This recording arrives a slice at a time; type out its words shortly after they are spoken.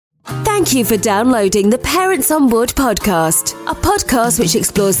Thank you for downloading the Parents on Board podcast, a podcast which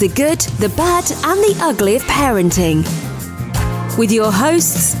explores the good, the bad, and the ugly of parenting. With your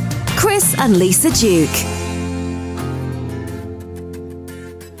hosts, Chris and Lisa Duke.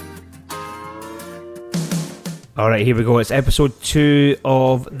 All right, here we go. It's episode 2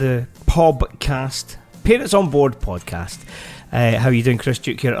 of the Pobcast, Parents on Board podcast. How are you doing, Chris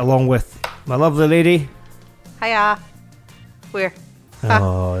Duke here, along with my lovely lady? Hiya. Where?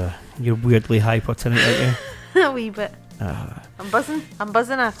 Oh, you're weirdly hyper tonight, aren't you? A wee bit. I'm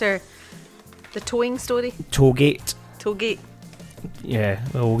buzzing after the towing story. Tollgate. Yeah,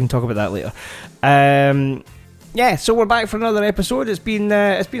 well, we can talk about that later. Yeah, so we're back for another episode. It's been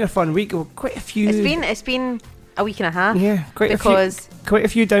a fun week. Quite a few. It's been a week and a half. Yeah, quite a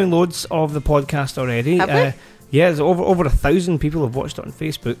few downloads of the podcast already. Have we? Yeah, there's over 1,000 people have watched it on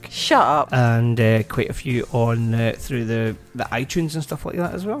Facebook. Shut up. And quite a few on through the iTunes and stuff like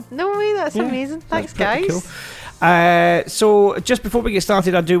that as well. No way, that's amazing. Thanks, guys. Cool. So just before we get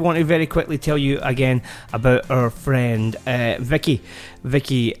started, I do want to very quickly tell you again about our friend Vicky.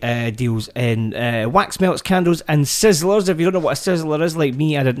 Vicky deals in wax melts, candles and sizzlers. If you don't know what a sizzler is, like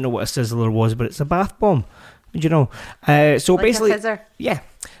me, I didn't know what a sizzler was, but it's a bath bomb. Did you know? So like basically, a fizzer. Yeah.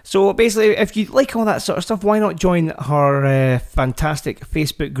 So basically, if you like all that sort of stuff, why not join her fantastic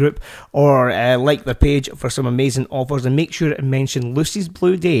Facebook group or like the page for some amazing offers, and make sure to mention Lucy's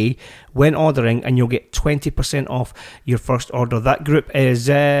Blue Day when ordering, and you'll get 20% off your first order. That group is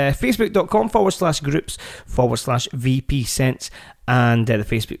facebook.com/groups/VP Scents, and the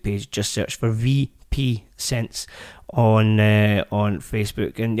Facebook page, just search for VP Scents on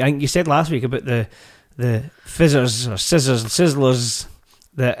Facebook. And I think you said last week about the fizzers or sizzlers,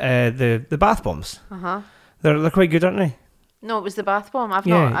 the bath bombs. They're quite good, aren't they? No, it was the bath bomb. I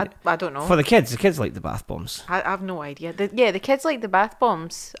don't know. For the kids like the bath bombs. I have no idea. The kids like the bath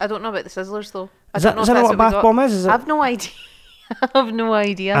bombs. I don't know about the sizzlers though. Is that what a bath bomb is? I have no idea. I have no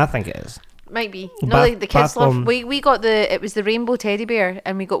idea. I think it is. Might be. No, like the kids love. We got it was the rainbow teddy bear,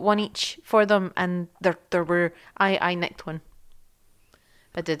 and we got one each for them, and there were. I nicked one.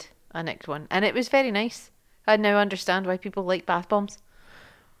 I did. I nicked one, and it was very nice. I now understand why people like bath bombs.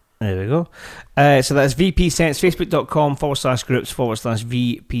 There we go. So that's VP Scents,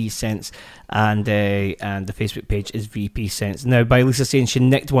 facebook.com/groups/VP Scents, and the Facebook page is VP Scents. Now, by Lisa saying she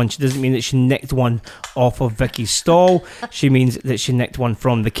nicked one, she doesn't mean that she nicked one off of Vicky's stall. She means that she nicked one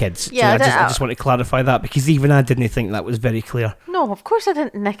from the kids. Yeah, so I just want to clarify that, because even I didn't think that was very clear. No, of course I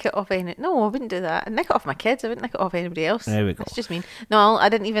didn't nick it off any. No, I wouldn't do that. I'd nick it off my kids. I wouldn't nick it off anybody else. There we go. That's just mean. No, I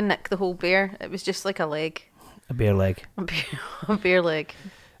didn't even nick the whole bear. It was just like a leg. A bear leg. A bear leg.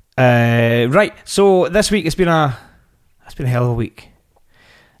 Right, so this week it's been a hell of a week.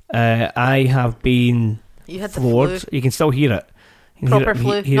 I have been floored. The flu. You can still hear it. Proper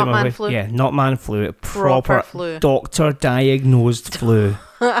flu, not man flu. Yeah, not man flu. Proper flu. Doctor diagnosed flu.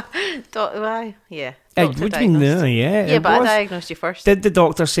 Yeah. What do you mean? Yeah. Yeah, but I diagnosed you first. Did the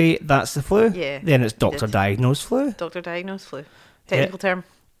doctor say that's the flu? Yeah. Then it's doctor diagnosed flu. Doctor diagnosed flu. Technical term.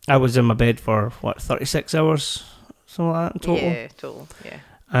 I was in my bed for 36 hours, something like that in total. Yeah, total. Yeah.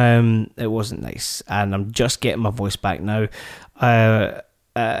 It wasn't nice, and I'm just getting my voice back now. And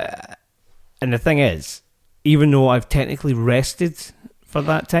the thing is, even though I've technically rested for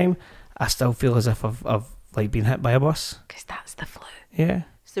that time, I still feel as if I've like been hit by a bus. Because that's the flu. Yeah,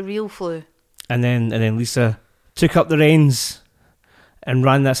 it's the real flu. And then Lisa took up the reins and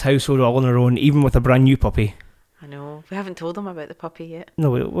ran this household all on her own, even with a brand new puppy. I know. We haven't told them about the puppy yet.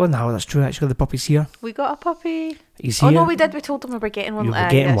 No, that's true. Actually, the puppy's here. We got a puppy. He's here. Oh no, we did. We told them we were getting one. You were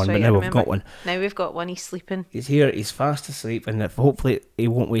getting one, but now we've got one. Now we've got one. He's sleeping. He's here. He's fast asleep, and hopefully he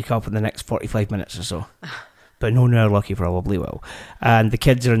won't wake up in the next 45 minutes or so. But no, now lucky probably will. And the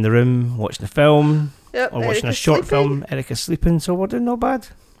kids are in the room watching a film, or watching a short film. Erica's sleeping, so we're doing no bad.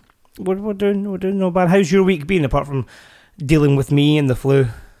 We're doing no bad. How's your week been, apart from dealing with me and the flu?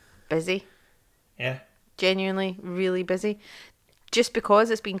 Busy. Yeah. Genuinely really busy, just because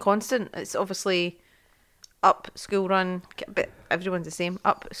it's been constant. It's obviously up, school run, but everyone's the same.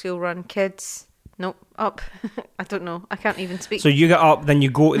 Up, school run, kids. Nope, up. I don't know. I can't even speak. So you get up, then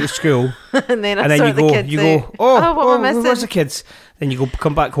you go to the school, and then you go. Oh, what am I missing? Where's the kids? Then you go,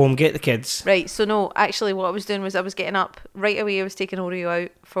 come back home, get the kids. Right. So no, actually, what I was doing was I was getting up right away. I was taking Oreo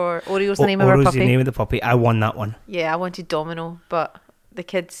out for Oreo's the name of our puppy. Oreo's the name of the puppy. I won that one. Yeah, I wanted Domino, but the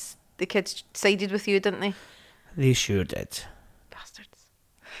kids sided with you, didn't they? They sure did. Bastards.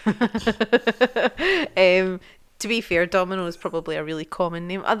 To be fair, Domino is probably a really common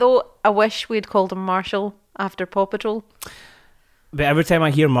name. Although I wish we'd called him Marshall after Paw Patrol. But every time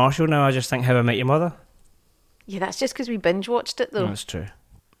I hear Marshall now, I just think How I Met Your Mother. Yeah, that's just because we binge watched it though. That's true.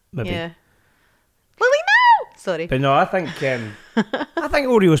 maybe. Yeah. Lily, no! Sorry. But no, I think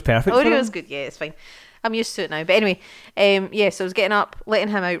Oreo's perfect. Oreo's good, yeah, it's fine. I'm used to it now. But anyway, so I was getting up, letting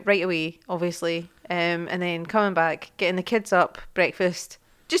him out right away, obviously, and then coming back, getting the kids up, breakfast,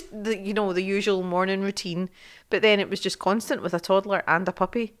 just the usual morning routine. But then it was just constant with a toddler and a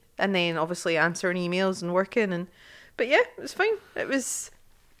puppy, and then obviously answering emails and working, but yeah, it was fine. It was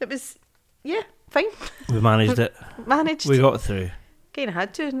fine. We managed it. We got through. Kind of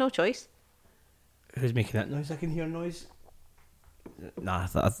had to, no choice. Who's making that noise? I can hear noise. Nah,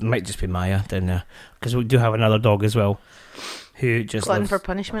 that might just be Maya down there, because we do have another dog as well, who just glutton for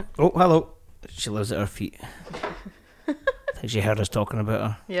punishment. Oh, hello. She lives at our feet. I think she heard us talking about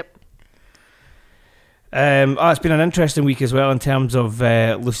her. Yep. It's been an interesting week as well in terms of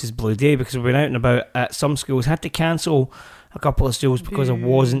Lucy's Blue Day, because we've been out and about at some schools. Had to cancel a couple of schools because I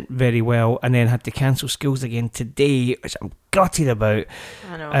wasn't very well, and then had to cancel schools again today, which I'm gutted about.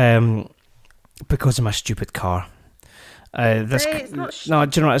 I know. Because of my stupid car. It's not no,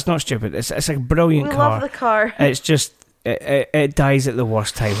 do you know what? It's not stupid. It's a brilliant car. We love the car. It's just it dies at the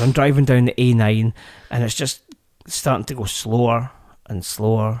worst times. I'm driving down the A9 and it's just starting to go slower and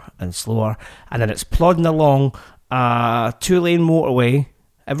slower and slower, and then it's plodding along a 2-lane motorway.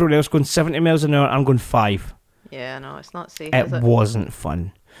 Everyone else going 70 miles an hour. I'm going 5. Yeah, no, it's not safe. It wasn't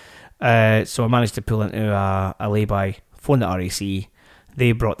fun. So I managed to pull into a lay-by, phone the RAC.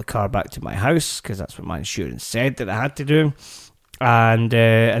 They brought the car back to my house because that's what my insurance said that I had to do, and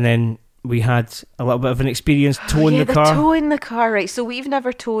then we had a little bit of an experience towing the car. Towing the car, right? So we've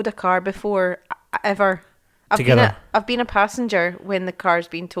never towed a car before, ever. I've been a passenger when the car's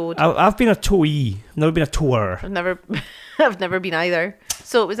been towed. I've been a towee, never been a tower. I've never been either.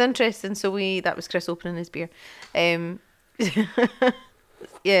 So it was interesting. So that was Chris opening his beer.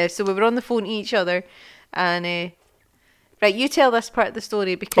 Yeah. So we were on the phone to each other, and. Right, you tell this part of the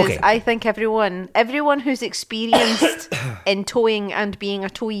story, because okay. I think everyone who's experienced in towing and being a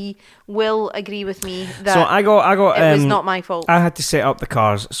towee will agree with me that so I got it was not my fault. I had to set up the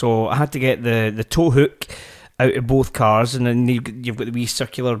cars, so I had to get the tow hook out of both cars, and then you've got the wee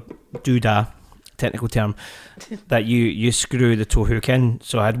circular doodah, technical term, that you screw the tow hook in.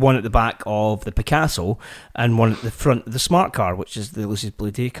 So I had one at the back of the Picasso and one at the front of the smart car, which is the Lucy's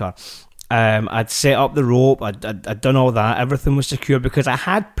Blue Day car. I'd set up the rope, I'd done all that, everything was secure because I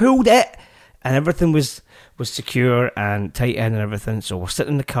had pulled it, and everything was secure and tight in and everything. So we're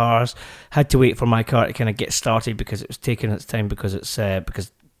sitting in the cars, had to wait for my car to kind of get started because it was taking its time, because it's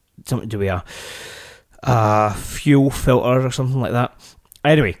something to do with a fuel filter or something like that.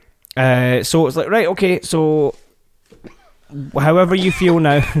 Anyway, so it's like, right, okay, so however you feel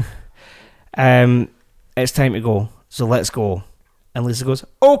now, it's time to go, so let's go. And Lisa goes,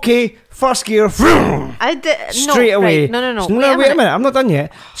 okay, first gear, I did straight away. Right. No. Wait a minute, I'm not done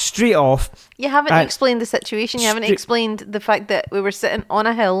yet. Straight off. You haven't explained the situation. You haven't explained the fact that we were sitting on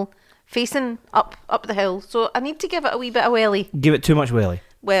a hill, facing up the hill. So I need to give it a wee bit of welly. Give it too much welly.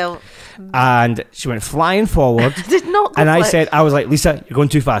 Well, and she went flying forward. I did not. And I was like, Lisa, you're going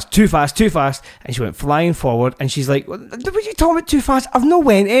too fast. And she went flying forward, and she's like, what are you talking about too fast? I've not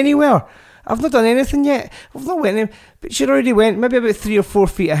went anywhere. I've not done anything yet. I've not went anywhere. But she'd already went maybe about 3 or 4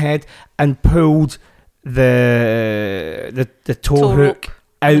 feet ahead and pulled the tow hook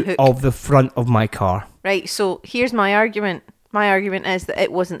out of the front of my car. Right, so here's my argument. My argument is that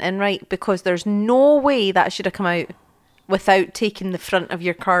it wasn't in right, because there's no way that should have come out without taking the front of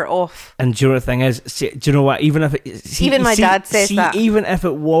your car off. And do you know the thing is, do you know what? Even if my dad says that. Even if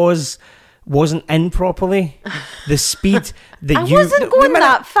it wasn't in properly, the speed that I wasn't going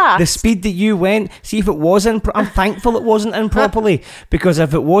that fast. The speed that you went, see if it was in. I'm thankful it wasn't in properly, because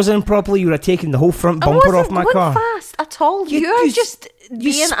if it was in properly, you would have taken the whole front bumper off my car. I wasn't going fast at all. You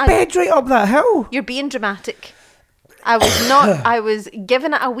sped right up that hill. You're being dramatic. I was not. I was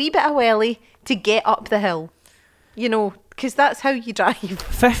giving it a wee bit of welly to get up the hill. You know, because that's how you drive.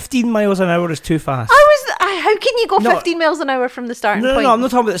 15 miles an hour is too fast. How can you go 15 miles an hour from the starting point? No, I'm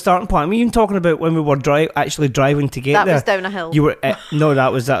not talking about the starting point. I mean, I'm talking about when we were actually driving to get there. That was down a hill. You were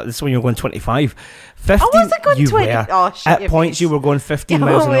that's when you were going 25. 15, I wasn't going 20. At points, you were going 15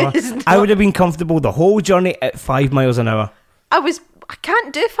 miles an hour. I would have been comfortable the whole journey at 5 miles an hour. I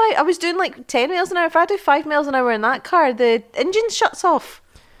can't do 5. I was doing like 10 miles an hour. If I do 5 miles an hour in that car, the engine shuts off.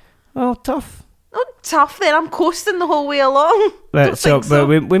 Oh, tough. Not tough then. I'm coasting the whole way along. But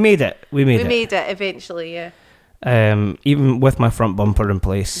we made it. We made it eventually, yeah. Even with my front bumper in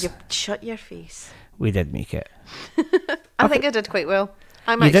place. Shut your face. We did make it. I think I did quite well.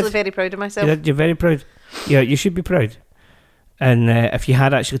 I'm actually very proud of myself. You're very proud. Yeah, you should be proud. And if you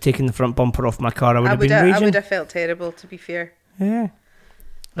had actually taken the front bumper off my car, I would have been raging. I would have felt terrible, to be fair. Yeah.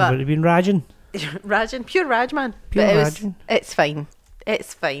 But it would have been Rajan. Rajan, pure Raj, man. Pure Rajan. It's fine.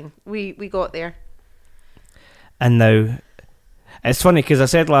 It's fine. We got there. And now, it's funny because I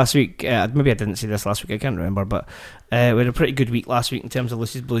said last week, maybe I didn't say this last week, I can't remember, but we had a pretty good week last week in terms of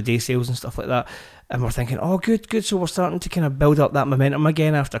Lucy's Blue Day sales and stuff like that. And we're thinking, oh, good. So we're starting to kind of build up that momentum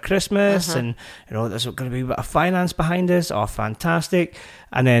again after Christmas. And, there's going to be a bit of finance behind us. Oh, fantastic.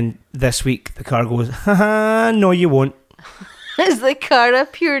 And then this week, the car goes, haha, no, you won't. Is the car a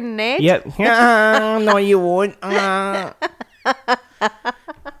pure Ned? Yep. No, you won't. I'm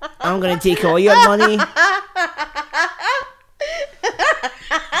going to take all your money. I'm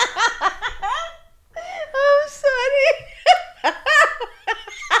sorry.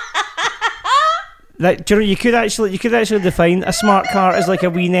 You could actually define a smart car as like a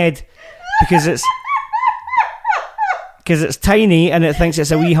wee Ned because it's tiny and it thinks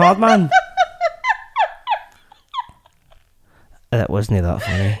it's a wee hard man. That wasn't that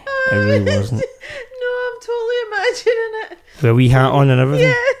funny. It really wasn't. No, I'm totally imagining it. With a wee hat on and everything.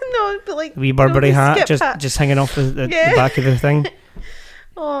 Yeah, no, but like a wee Burberry hat just hanging off the back of the thing.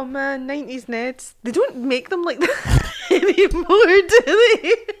 Oh man, 90s Neds. They don't make them like that anymore, do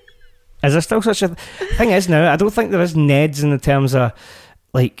they? Is there still such a thing? Is now I don't think there is Neds in the terms of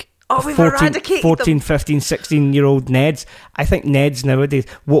like 14, 15, 16-year-old Neds. I think Neds nowadays,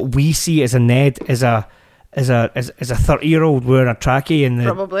 what we see as a Ned is a 30-year-old wearing a trackie and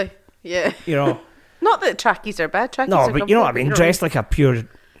probably, yeah. Not that trackies are bad. Trackies are but you know what I mean. Dressed like a pure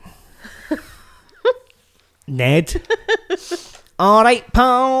Ned. All right,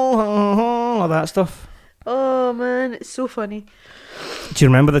 pal. All that stuff. Oh man, it's so funny. Do you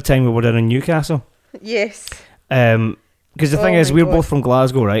remember the time we were in Newcastle? Yes. Because the thing is, we're both from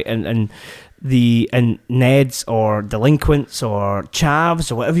Glasgow, right? And Neds or delinquents or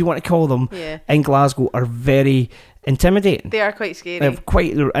chavs or whatever you want to call them in Glasgow are very intimidating. They are quite scary. They're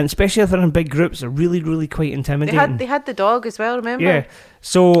and especially if they're in big groups, they're really, really quite intimidating. They had the dog as well, remember? Yeah.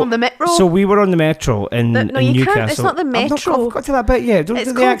 So on the metro. So we were on the metro in Newcastle. Can't, it's not the metro. I've got to that bit yet. Don't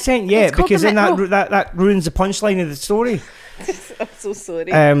do the accent yet because then that ruins the punchline of the story. I'm so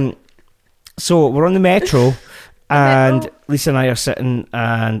sorry. So we're on the metro. And Lisa and I are sitting,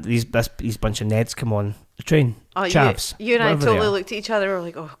 and these bunch of Neds come on the train. Oh, chavs. You and I totally looked at each other. We're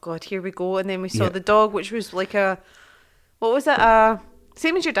like, "Oh God, here we go!" And then we saw the dog, which was like what was it?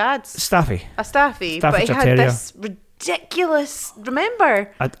 Same as your dad's. Staffy. A Staffy, but he had this ridiculous.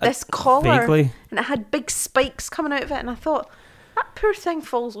 Remember this collar, vaguely. And it had big spikes coming out of it. And I thought, that poor thing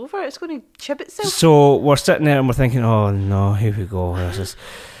falls over. It's going to chip itself. So we're sitting there and we're thinking, "Oh no, here we go." This is.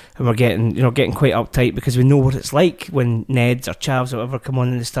 And we're getting quite uptight because we know what it's like when Neds or chavs or whatever come on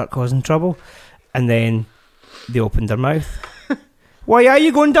and they start causing trouble. And then they opened their mouth. Why are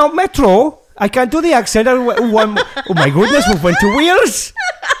you going down metro? I can't do the accent. Oh my goodness, we've went to Wales.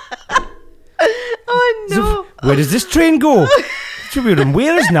 Oh no. So, where does this train go? So we're in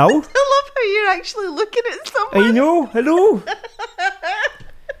Wales now. I love how you're actually looking at someone. I know, hello.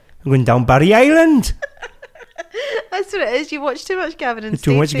 I'm going down Barry Island. That's what it is. You watch too much Gavin and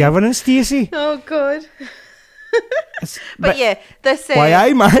Stacey. Too much Gavin and Stacey. Oh God. but yeah, this. Why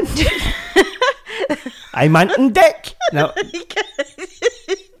I man? I man and Dick. No.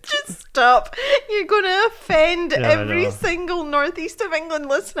 Just stop. You're going to offend every single northeast of England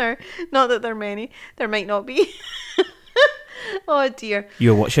listener. Not that there are many. There might not be. Oh dear.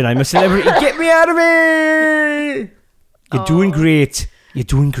 You're watching I'm a Celebrity. Get me out of here. You're doing great. You're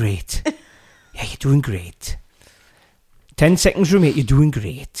doing great. Yeah, you're doing great. 10 seconds, roommate. You're doing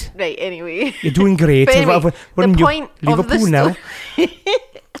great. Right, anyway. You're doing great. Anyway, we're the point Liverpool of the now.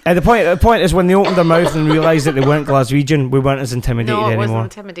 The point is when they opened their mouth and realised that they weren't Glaswegian, we weren't as intimidated anymore. No, it wasn't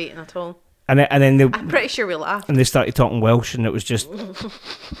intimidating at all. And then I'm pretty sure we laughed. And they started talking Welsh, and it was just,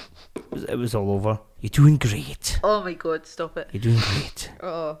 it was all over. You're doing great. Oh my God, stop it. You're doing great.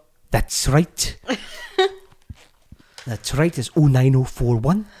 Oh. That's right. That's right. It's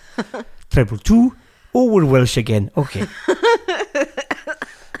 09041 222. Oh, we're Welsh again. Okay.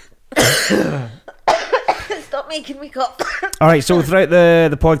 Stop making me cough. All right, so throughout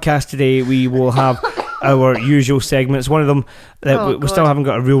the podcast today, we will have our usual segments. One of them that we still haven't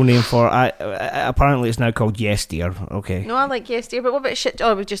got a real name for. Apparently, it's now called Yes Dear. Okay. No, I like Yes Dear, but what about Shit?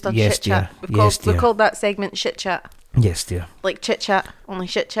 Oh, we've just done Yes Shit Dear. Chat. We've called that segment Shit Chat. Yes Dear. Like Chit Chat, only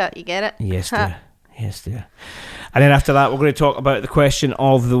Shit Chat. You get it? Yes Dear. Yes Dear. And then after that, we're going to talk about the question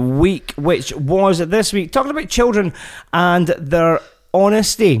of the week, which was this week talking about children and their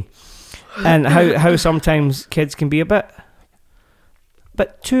honesty, and how sometimes kids can be a bit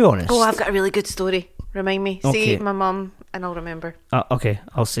too honest. Oh, I've got a really good story. Remind me. Okay. See my mum, and I'll remember. Okay,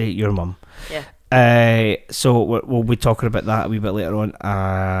 I'll say your mum. Yeah. So we'll be talking about that a wee bit later on,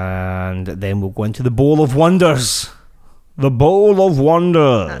 and then we'll go into the Bowl of Wonders. The Bowl of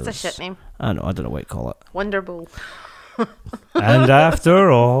Wonders. That's a shit name. I know, I don't know what you call it. Wonder Bowl. And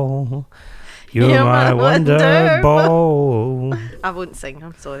after all, you're my Wonder Bowl. I won't sing,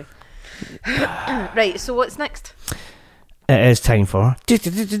 I'm sorry. Right, so what's next? It is time for... Yes,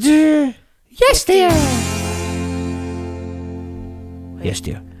 dear! Yes,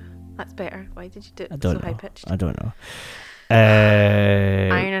 dear. That's better. Why did you do it so high pitched? I don't know.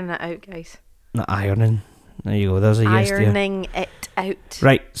 Ironing it out, guys. Not ironing. There you go. There's a yes, dear. Ironing it out.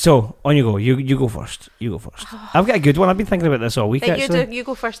 Right. So on you go. You go first. You go first. I've got a good one. I've been thinking about this all week. Actually. You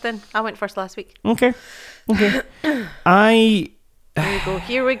go first. Then I went first last week. Okay.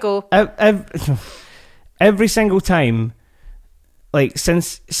 Here we go. Every single time. Like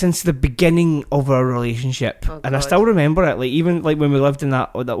since the beginning of our relationship, and I still remember it. Like even like when we lived in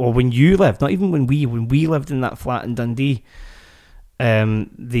that, or when you lived, not even when we lived in that flat in Dundee.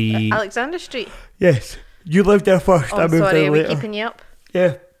 The Alexander Street. Yes, you lived there first. I moved sorry, there later. Are we keeping you up?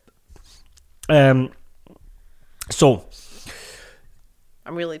 Yeah. So.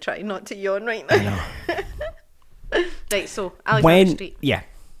 I'm really trying not to yawn right now. I know. Right. So Alexander Street. Yeah.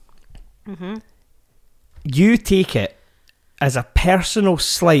 You take it as a personal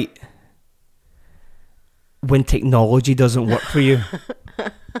slight when technology doesn't work for you.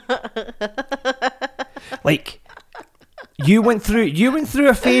 Like you went through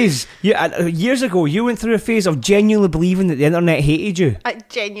a phase years ago. You went through a phase of genuinely believing that the internet hated you. I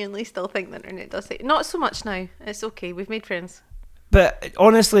genuinely still think the internet does hate. Not so much now. It's okay. We've made friends. But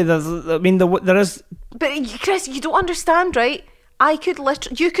honestly, there is. But Chris, you don't understand, right? You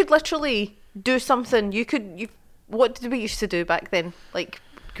could literally do something. What did we used to do back then? Like,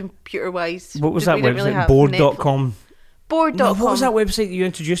 computer-wise? What was that website? Board.com. Board.com. No, what was that website that you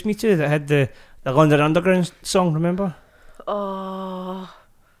introduced me to that had the London Underground song, remember? Oh,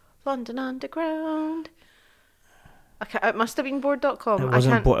 London Underground. It must have been Board.com. It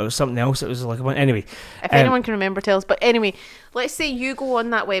wasn't Board, it was something else. It was like one. Anyway. If anyone can remember, tell us. But anyway, let's say you go on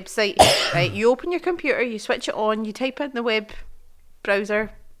that website, right? You open your computer, you switch it on, you type in the web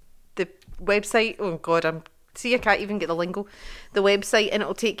browser, the website. Oh, God, I can't even get the lingo. The website, and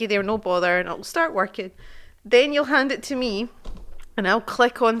it'll take you there, no bother, and it'll start working. Then you'll hand it to me, and I'll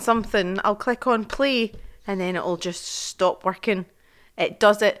click on something. I'll click on play, and then it'll just stop working. It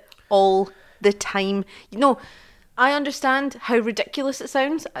does it all the time. You know, I understand how ridiculous it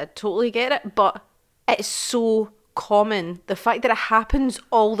sounds. I totally get it, but it's so common. The fact that it happens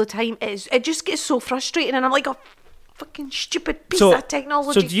all the time, it just gets so frustrating, and I'm like, oh, fucking stupid piece of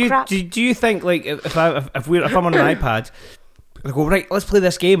technology crap. Do you think, like, if I'm on an iPad, I go, right, let's play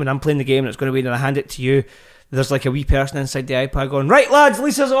this game, and I'm playing the game, and it's going to wait, and I hand it to you, there's like a wee person inside the iPad going, right, lads,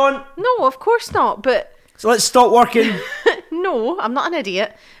 Lisa's on. No, of course not, but... So let's stop working. No, I'm not an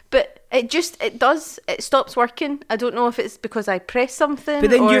idiot, but it stops working. I don't know if it's because I press something. But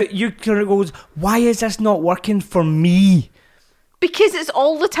then you kind of goes, why is this not working for me? Because it's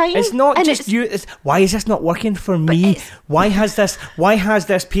all the time. It's not just you. Why is this not working for me? Why has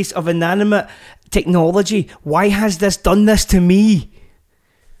this piece of inanimate technology? Why has this done this to me?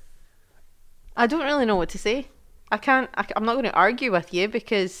 I don't really know what to say. I'm not going to argue with you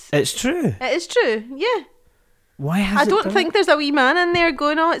because it's true. It is true. Yeah. Why has I don't think there's a wee man in there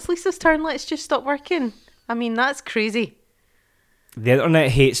going, "Oh, it's Lisa's turn. Let's just stop working." I mean, that's crazy. The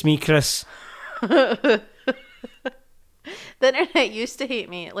internet hates me, Chris. The internet used to hate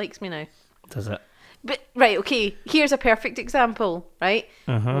me. It likes me now. Does it? But, right, okay, here's a perfect example, right?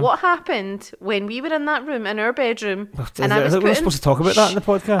 What happened when we were in that room, in our bedroom, and I was supposed to talk about that in the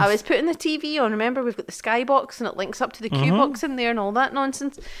podcast. I was putting the TV on. Remember, we've got the Skybox, and it links up to the Q-Box in there and all that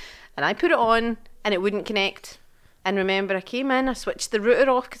nonsense. And I put it on, and it wouldn't connect. And remember, I came in, I switched the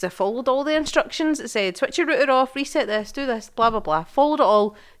router off, because I followed all the instructions. It said, switch your router off, reset this, do this, blah, blah, blah. Followed it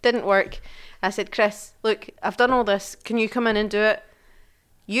all, didn't work. I said, Chris, look, I've done all this. Can you come in and do it?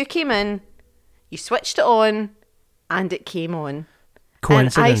 You came in, you switched it on, and it came on.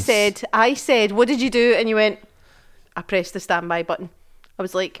 Coincidence. And I said, what did you do? And you went, I pressed the standby button. I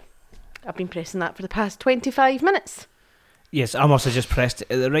was like, I've been pressing that for the past 25 minutes. Yes, I must have just pressed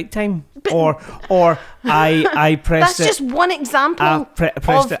it at the right time. But or I pressed it. That's just one example of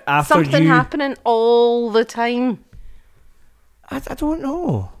it after something happening all the time. I don't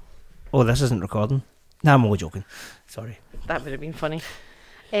know. Oh, this isn't recording. Nah, I'm only joking. Sorry. That would have been funny.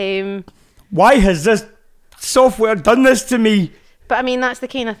 Why has this software done this to me? But I mean, that's the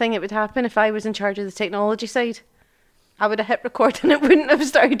kind of thing that would happen if I was in charge of the technology side. I would have hit record and it wouldn't have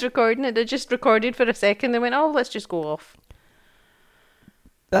started recording. It had just recorded for a second and went, oh, let's just go off.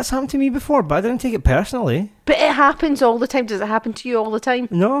 That's happened to me before, but I didn't take it personally. But it happens all the time. Does it happen to you all the time?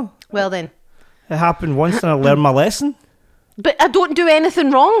 No. Well then. It happened once and I learned my lesson. But I don't do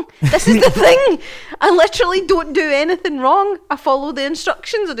anything wrong. This is the thing. I literally don't do anything wrong. I follow the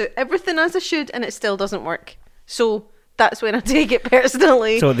instructions. I do everything as I should, and it still doesn't work. So that's when I take it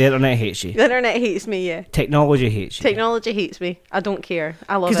personally. So the internet hates you. The internet hates me, yeah. Technology hates you. Technology hates me. I don't care.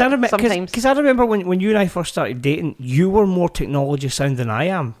 I love it sometimes. Because I remember when you and I first started dating, you were more technology sound than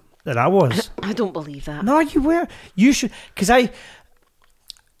I was. I don't believe that. No, you were. You should. Because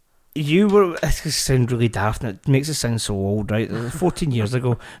you were. It's going to sound really daft, and it makes it sound so old, right? 14 years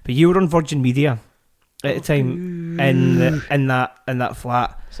ago, but you were on Virgin Media at the time in that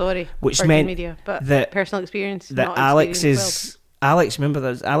flat. Sorry, which Virgin meant Media, but that personal experience. That not Alex experience is Alex. Remember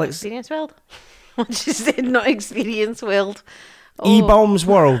that Alex Experience World. What she said, not Experience World. E-Bombs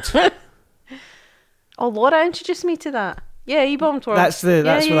World. Oh, Laura introduced me to that. Yeah, E-Bombs World. That's what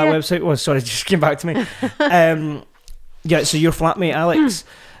that website was. Sorry, just came back to me. Yeah, so your flatmate Alex.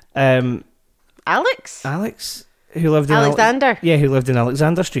 Alex, who lived in Alexander. who lived in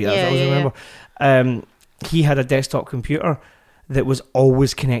Alexander Street. That's what I remember. He had a desktop computer that was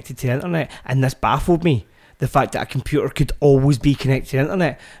always connected to the internet, and this baffled me. The fact that a computer could always be connected to the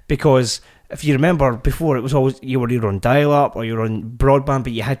internet, because if you remember before, it was always you were either on dial-up or you were on broadband,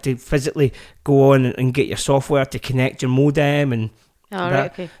 but you had to physically go on and get your software to connect your modem and.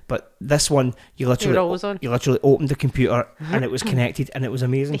 Right, okay. But this one, you literally opened the computer and it was connected, and it was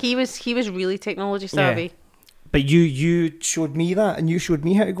amazing. He was really technology savvy. Yeah. But you showed me that, and you showed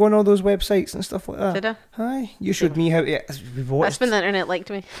me how to go on all those websites and stuff like that. Did I? Hi, you showed me how to. That's when the internet liked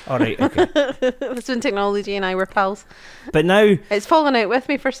me. All right, okay. That's when technology and I were pals. But now it's fallen out with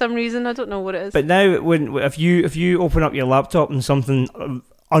me for some reason. I don't know what it is. But now, if you open up your laptop and something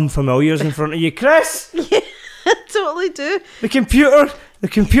unfamiliar is in front of you, Chris. Yeah. I totally do. The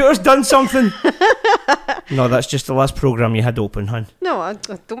computer's done something. No, that's just the last program you had open, hon. No,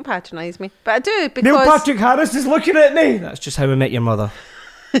 don't patronise me. But I do, because Neil Patrick Harris is looking at me. That's just how I met your mother.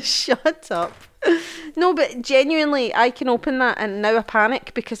 Shut up. No, but genuinely, I can open that and now I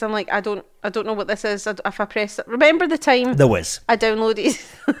panic because I'm like, I don't know what this is. If I press it. Remember the time The Wiz. I downloaded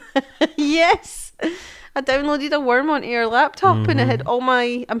yes, I downloaded a worm onto your laptop and it had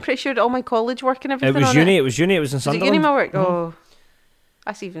I'm pretty sure it had all my college work and everything. It was uni. It was in Sunderland. Was it uni my work? Oh,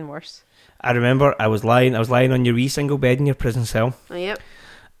 that's even worse. I remember I was lying on your wee single bed in your prison cell. Oh, yep.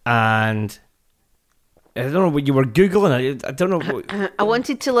 And I don't know what you were Googling. I don't know what... I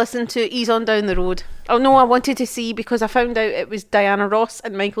wanted to listen to Ease On Down the Road. Oh no, I wanted to see, because I found out it was Diana Ross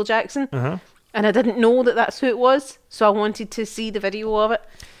and Michael Jackson. And I didn't know that that's who it was, so I wanted to see the video of it.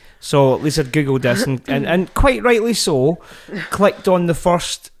 So Lisa Googled this and quite rightly so, clicked on the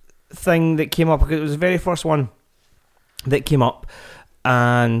first thing that came up, because it was the very first one that came up,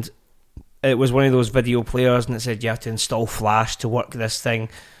 and it was one of those video players, and it said you have to install Flash to work this thing.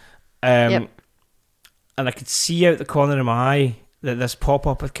 Yep. And I could see out the corner of my eye that this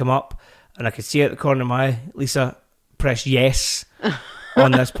pop-up had come up, and I could see out the corner of my eye, Lisa, press yes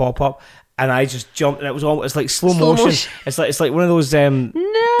on this pop-up, and I just jumped, and it was almost like slow motion. It's like one of those no,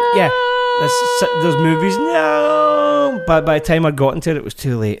 yeah, those movies. No, but by the time I'd gotten to it, it was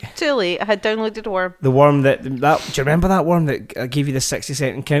too late. I had downloaded a worm. The worm that do you remember that worm that gave you the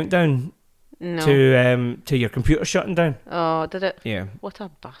 60-second countdown? No. To your computer shutting down. Oh, did it? Yeah. What a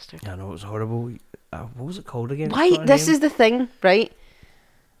bastard. I know, it was horrible. What was it called again? Why? This is the thing, right?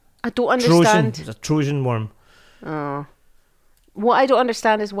 I don't understand. It's a Trojan worm. Oh. What I don't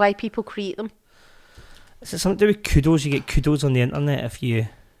understand is why people create them. Is it something to do with kudos? You get kudos on the internet if you...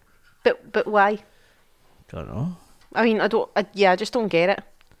 But why? Don't know. I mean, I just don't get it.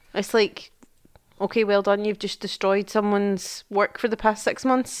 It's like, okay, well done, you've just destroyed someone's work for the past 6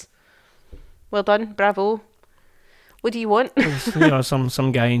 months. Well done, bravo. What do you want?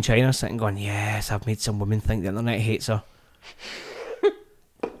 Some guy in China sitting going, yes, I've made some women think the internet hates her.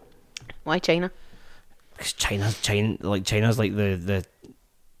 Why China? Because China's like the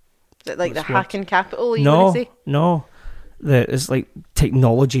like the hacking capital, you want to say? No. It's like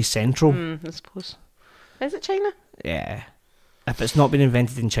technology central. I suppose. Is it China? Yeah. If it's not been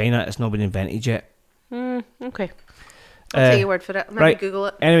invented in China, it's not been invented yet. Okay. I'll take your word for it. Maybe Google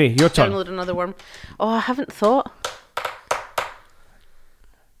it. Anyway, your turn. Download another worm. Oh, I haven't thought.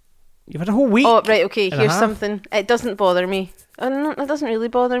 You've had a whole week. Oh, right, okay. Here's something. It doesn't bother me. It doesn't really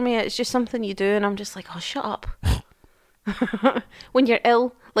bother me. It's just something you do, and I'm just like, oh, shut up. When you're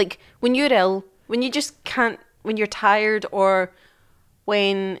ill, when you just can't, when you're tired, or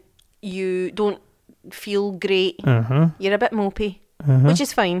when you don't feel great, you're a bit mopey, which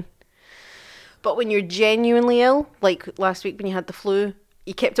is fine. But when you're genuinely ill, like last week when you had the flu,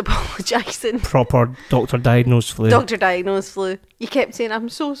 You kept apologising. Proper doctor diagnosed flu. Doctor diagnosed flu. You kept saying, I'm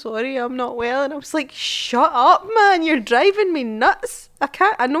so sorry, I'm not well. And I was like, shut up, man. You're driving me nuts.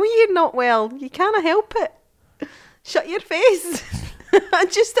 I know you're not well. You can't help it. Shut your face. I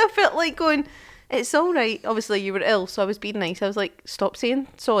felt like going, it's all right. Obviously, you were ill, so I was being nice. I was like, stop saying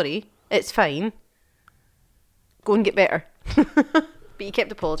sorry. It's fine. Go and get better. But you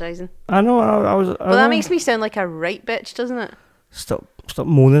kept apologising. I know. I was. Well, that makes me sound like a right bitch, doesn't it? Stop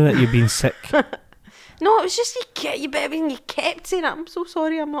moaning at you being sick. No, it was just you kept saying, I'm so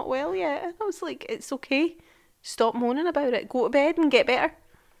sorry, I'm not well yet. And I was like, it's okay. Stop moaning about it. Go to bed and get better.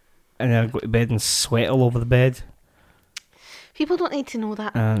 And then I go to bed and sweat all over the bed. People don't need to know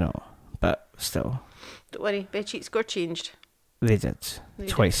that. I know, but still. Don't worry, bedsheets got changed. They did.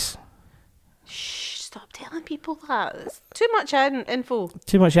 Twice. Shh, stop telling people that. It's too much info.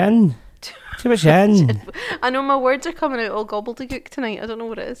 Too much in. Too much in. I know my words are coming out all gobbledygook tonight. I don't know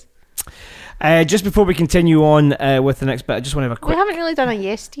what it is. Just before we continue on with the next bit, I just want to have a quick... We haven't really done a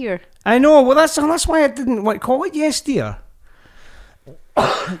yes dear. I know. Well, that's why I didn't want to call it yes dear.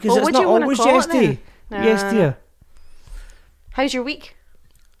 Because it's not always yes dear. Yes dear. How's your week?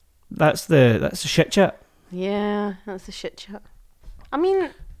 That's the shit chat. Yeah, that's the shit chat. I mean...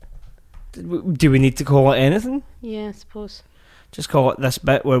 Do we need to call it anything? Yeah, I suppose. Just call it this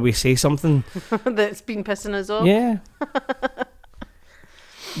bit where we say something that's been pissing us off. Yeah.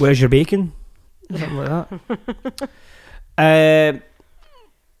 Where's your bacon? Something like that.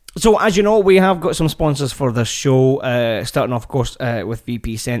 So as you know, we have got some sponsors for this show, starting off, of course, with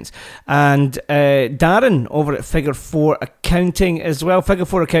VP Sense and Darren over at Figure 4 Accounting as well. Figure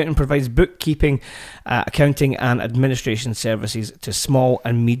 4 Accounting provides bookkeeping, accounting and administration services to small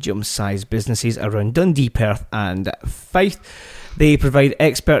and medium-sized businesses around Dundee, Perth and Fife. They provide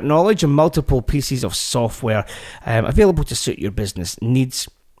expert knowledge and multiple pieces of software available to suit your business needs.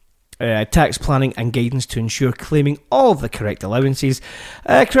 Tax planning and guidance to ensure claiming all of the correct allowances,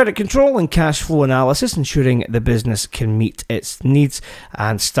 credit control and cash flow analysis, ensuring the business can meet its needs,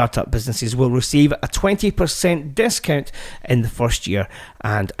 and startup businesses will receive a 20% discount in the first year,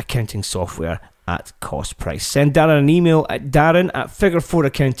 and accounting software at cost price. Send Darren an email at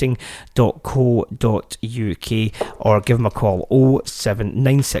darren@figure4accounting.co.uk or give him a call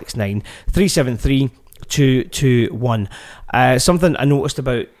 07969 373 221. Something I noticed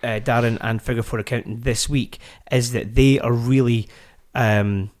about Darren and Figure 4 Accounting this week is that they are really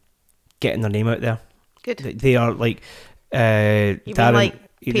getting their name out there. Good. They are like you Darren, mean like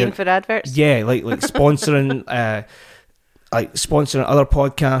paying for adverts? Yeah, like sponsoring sponsoring other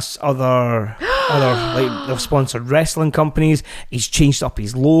podcasts, other like they've sponsored wrestling companies. He's changed up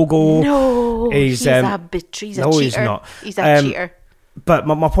his logo. No, he's a cheater. He's not. He's a cheater. But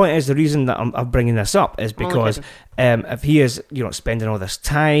my point is, the reason that I'm bringing this up is because if he is, spending all this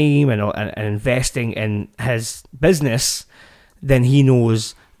time and investing in his business, then he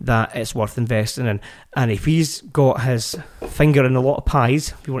knows that it's worth investing in. And if he's got his finger in a lot of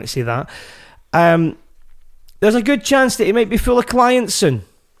pies, if you want to say that, there's a good chance that he might be full of clients soon.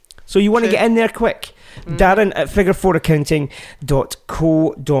 So you want to get in there quick. Darren at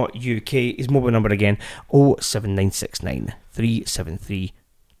figure4accounting.co.uk. His mobile number again, 07969 373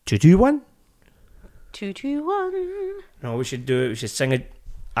 221. 221. No, we should do it. We should sing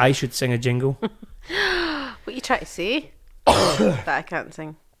I should sing a jingle. What are you trying to say? That I can't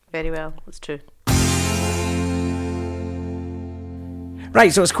sing very well. That's true.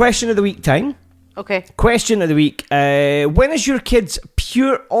 Right, so it's question of the week time. Okay. Question of the week. When is your kid's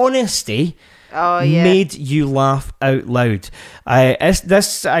pure honesty made you laugh out loud?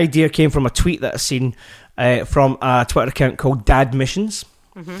 This idea came from a tweet that I've seen from a Twitter account called Dad Missions.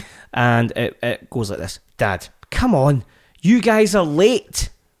 Mm-hmm. And it goes like this. Dad, come on. You guys are late.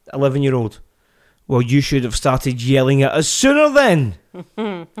 11-year-old. Well, you should have started yelling at us sooner then.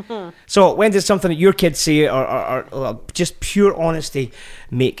 So when did something that your kids say or just pure honesty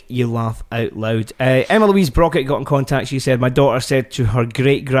make you laugh out loud? Emma Louise Brockett got in contact. She said, my daughter said to her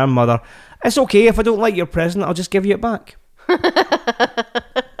great-grandmother, it's okay, if I don't like your present, I'll just give you it back.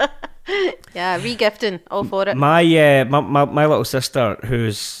 Yeah, re-gifting, all for it. My little sister,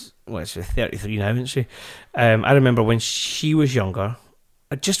 who's 33 now, isn't she? I remember when she was younger,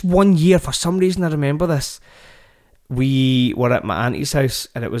 just 1 year, for some reason I remember this, we were at my auntie's house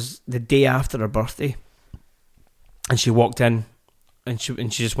and it was the day after her birthday, and she walked in and she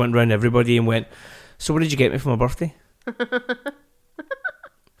just went round everybody and went, so what did you get me for my birthday?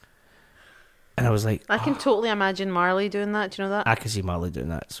 And I was like, I can totally imagine Marley doing that. Do you know that? I can see Marley doing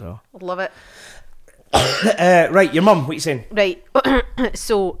that as well. Love it. Right, your mum, what are you saying? Right.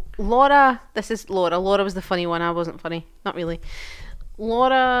 So Laura, this is Laura. Laura was the funny one. I wasn't funny. Not really.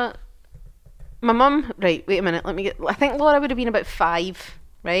 Laura, my mum, right, wait a minute, I think Laura would have been about 5,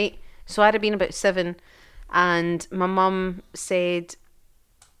 right? So I'd have been about 7, and my mum said,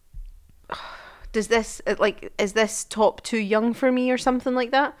 is this top too young for me or something like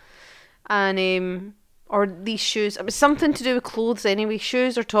that? And, or these shoes, it was something to do with clothes anyway,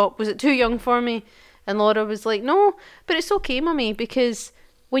 shoes or top, was it too young for me? And Laura was like, no, but it's okay, Mummy, because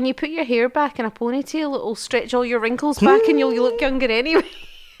when you put your hair back in a ponytail, it'll stretch all your wrinkles back and you'll look younger anyway.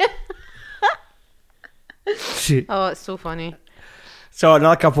 Shit. Oh, it's so funny. So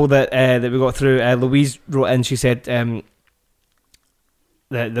another couple that we got through, Louise wrote in, she said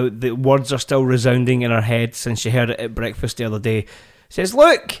the words are still resounding in her head since she heard it at breakfast the other day. She says,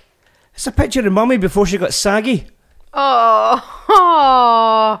 look, it's a picture of Mummy before she got saggy.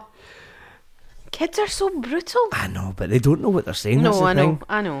 Oh. Kids are so brutal. I know, but they don't know what they're saying. No, I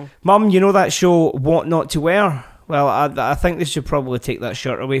know. Mum, you know that show, What Not to Wear? Well, I think they should probably take that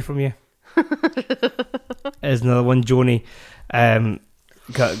shirt away from you. There's another one, Joni. Got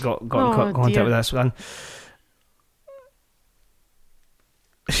in contact with this one.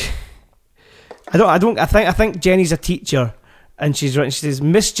 I think Jenny's a teacher, and she's written. She says,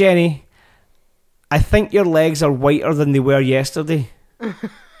 Miss Jenny, I think your legs are whiter than they were yesterday.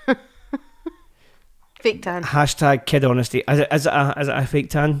 Fake tan. Hashtag kid honesty. Is it a fake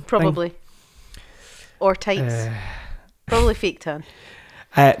tan? Probably. Thing? Or tights. Probably fake tan.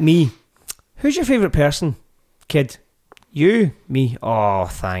 Me. Who's your favourite person? Kid. You? Me? Oh,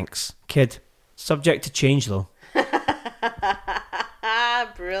 thanks. Kid. Subject to change though.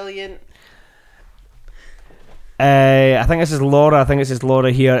 Brilliant. I think this is Laura.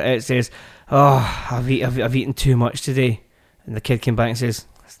 Laura here. It says, oh, I've eaten too much today. And the kid came back and says,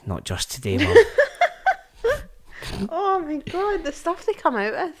 it's not just today, Mum. Oh my God, the stuff they come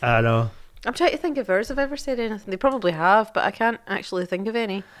out with. I know. I'm trying to think if ours have ever said anything. They probably have, but I can't actually think of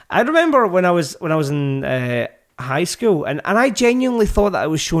any. I remember when I was in high school, and I genuinely thought that I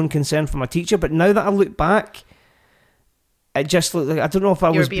was showing concern for my teacher, but now that I look back, it just looked like, I don't know if I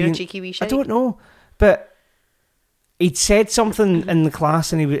was being a cheeky wee shite. I don't know, but he'd said something in the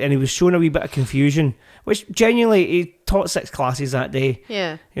class, and he was showing a wee bit of confusion, which genuinely, he taught 6 classes that day.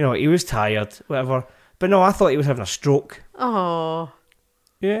 Yeah. You know, he was tired, whatever. But no, I thought he was having a stroke. Oh.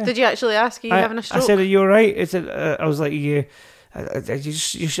 Yeah. Did you actually ask? Are you having a stroke? I said, are you alright? I was like,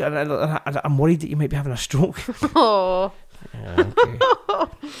 I'm worried that you might be having a stroke. Oh. Yeah, okay.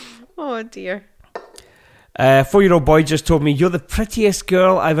 Oh dear. 4-year-old boy just told me, you're the prettiest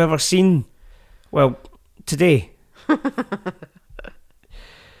girl I've ever seen. Well, today.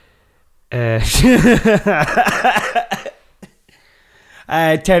 Terry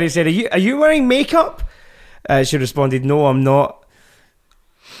said, are you wearing makeup? She responded, no, I'm not.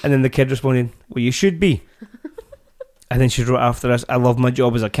 And then the kid responded, well, you should be. And then she wrote after us, I love my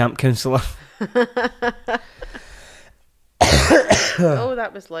job as a camp counsellor. Oh,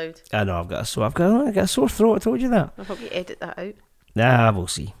 that was loud. I know, I've got a sore throat, I told you that. I hope you edit that out. Nah, we'll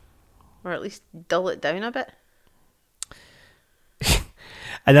see. Or at least dull it down a bit.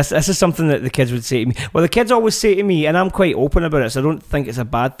 And this is something that the kids would say to me. Well, the kids always say to me, and I'm quite open about it, so I don't think it's a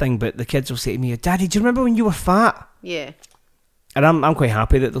bad thing, but the kids will say to me, Daddy, do you remember when you were fat? Yeah. And I'm quite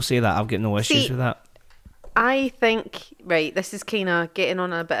happy that they'll say that. I've got no issues with that. I think, right, this is kind of getting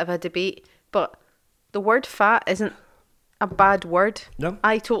on a bit of a debate, but the word fat isn't a bad word. No.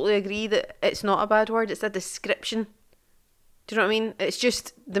 I totally agree that it's not a bad word. It's a description. Do you know what I mean? It's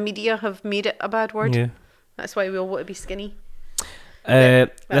just the media have made it a bad word. Yeah. That's why we all want to be skinny.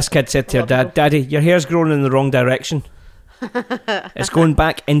 This kid said to her dad, Daddy, your hair's growing in the wrong direction. It's going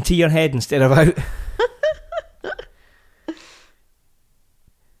back into your head instead of out.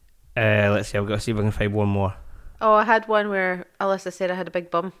 Let's see, I've got to see if I can find one more. Oh, I had one where Alyssa said I had a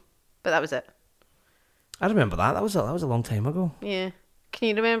big bum, but that was it. I remember that. That was a long time ago. Yeah. Can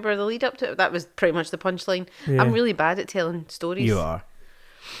you remember the lead up to it? That was pretty much the punchline. Yeah. I'm really bad at telling stories. You are.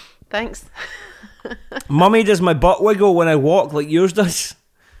 Thanks. Mummy, does my butt wiggle when I walk like yours does?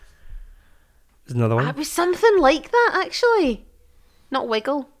 There's another one. It was something like that, actually. Not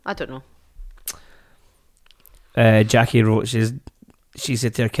wiggle. I don't know. Jackie wrote, she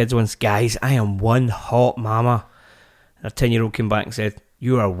said to her kids once, guys, I am one hot mama. And her 10-year-old came back and said,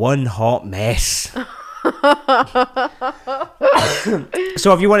 you are one hot mess.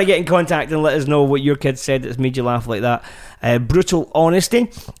 So if you want to get in contact and let us know what your kids said that's made you laugh like that, brutal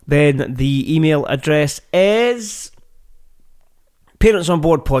honesty, then the email address is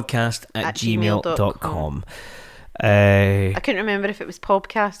parentsonboardpodcast@gmail.com. I couldn't remember if it was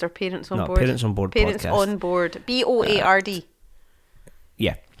podcast or parents on board. Parents on board. Parents podcast. on board. BOARD.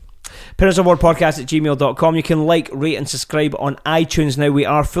 Yeah. parentsonboardpodcast@gmail.com. You can like, rate and subscribe on iTunes now. We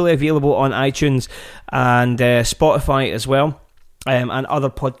are fully available on iTunes and Spotify as well, and other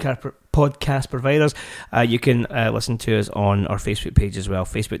podcast providers. You can listen to us on our Facebook page as well,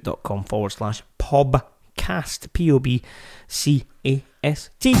 facebook.com/pobcast, POBCAST.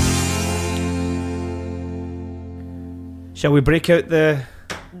 Shall we break out the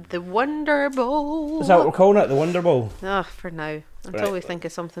Wonder Bowl? Is that what we're calling it? The Wonder Bowl? Oh, for now. Until we think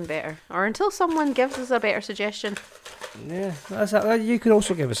of something better. Or until someone gives us a better suggestion. Yeah, you could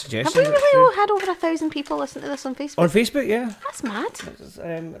also give a suggestion. Have we really had over 1,000 people listen to this on Facebook? On Facebook, yeah. That's mad.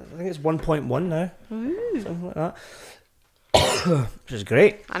 I think it's 1.1 now. Ooh. Something like that. Which is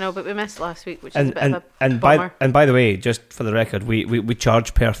great. I know, but we missed last week, which is a bit of a bummer. By the way, just for the record, we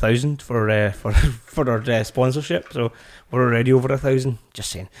charge per 1,000 for our sponsorship, so we're already over 1,000. Just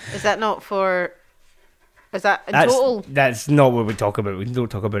saying. Is that not for? Is that in total? That's not what we talk about. We don't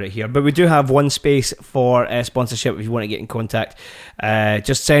talk about it here, but we do have one space for sponsorship. If you want to get in contact,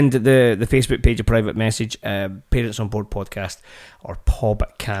 just send the Facebook page a private message. Parents on Board Podcast or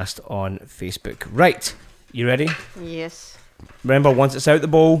Pobcast on Facebook. Right, you ready? Yes. Remember, once it's out the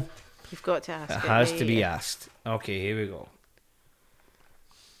bowl, you've got to ask. It has to be asked. Okay, here we go.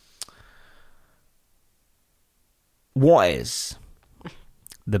 What is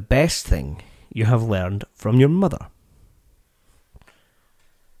the best thing you have learned from your mother?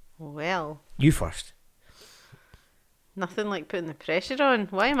 Well, you first. Nothing like putting the pressure on.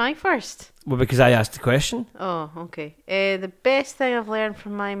 Why am I first? Well, because I asked the question. Oh, okay. The best thing I've learned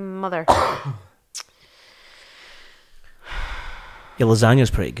from my mother. Your lasagna's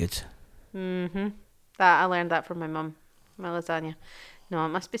pretty good. That I learned that from my mum. My lasagna. No, it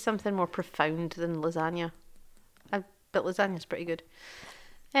must be something more profound than lasagna. But lasagna's pretty good.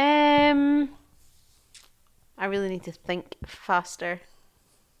 I really need to think faster.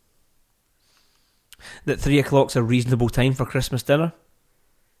 That 3 o'clock's a reasonable time for Christmas dinner.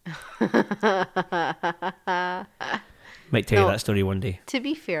 Might tell you that story one day. To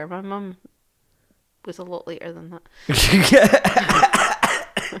be fair, my mum was a lot later than that.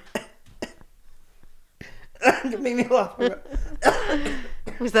 It made me laugh.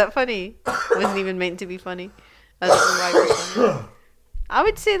 Was that funny? It wasn't even meant to be funny. I don't know why it was funny. I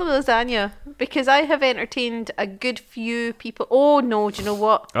would say the lasagna, because I have entertained a good few people. Oh no, do you know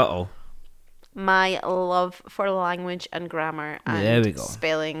what? Uh-oh. My love for language and grammar and there we go.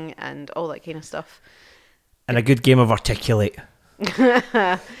 Spelling and all that kind of stuff. And a good game of Articulate.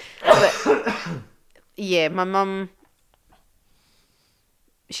 But yeah, my mum,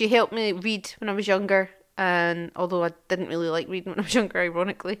 she helped me read when I was younger, and although I didn't really like reading when I was younger,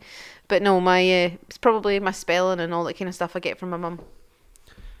 ironically, but no, it's probably my spelling and all that kind of stuff I get from my mum.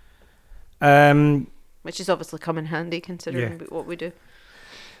 Which is obviously come in handy considering what we do.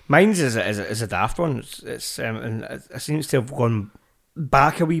 Mine's is a daft one. It's and it seems to have gone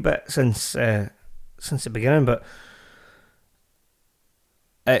back a wee bit since the beginning, but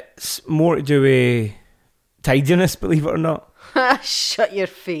it's more to do with tidiness, believe it or not. Shut your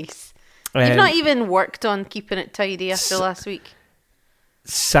face. You've not even worked on keeping it tidy after last week.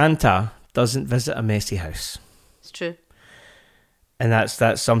 Santa doesn't visit a messy house. It's true. And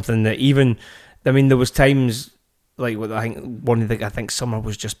that's something that even, I mean, there was times like I think Summer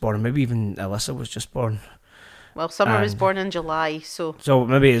was just born, maybe even Alyssa was just born. Well, Summer was born in July, so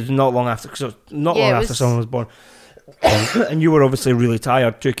maybe it's not long after. So long after Summer was born, and you were obviously really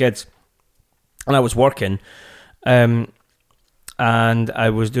tired, 2 kids, and I was working, and I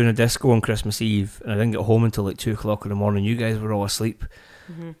was doing a disco on Christmas Eve, and I didn't get home until like 2 o'clock in the morning. You guys were all asleep,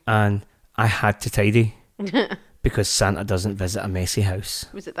 and I had to tidy. Because Santa doesn't visit a messy house.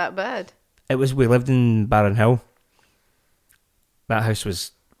 Was it that bad? It was. We lived in Barron Hill. That house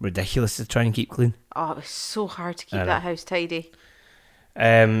was ridiculous to try and keep clean. Oh, it was so hard to keep that house tidy.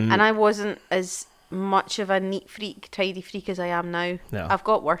 And I wasn't as much of a neat freak, tidy freak as I am now. No. I've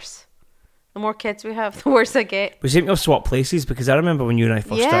got worse. The more kids we have, the worse I get. We seem to have swapped places, because I remember when you and I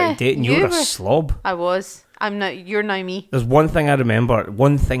first started dating, you were a slob. I was. You're now me. There's one thing I remember,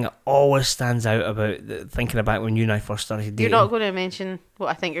 one thing that always stands out about thinking about when you and I first started dating. You're not going to mention what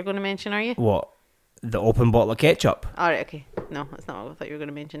I think you're going to mention, are you? What? The open bottle of ketchup? Alright, okay. No, that's not what I thought you were going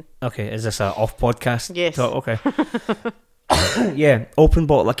to mention. Okay, is this a off podcast? Yes. Talk? Okay. Yeah, open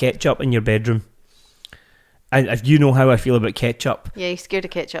bottle of ketchup in your bedroom. And if you know how I feel about ketchup. Yeah, you're scared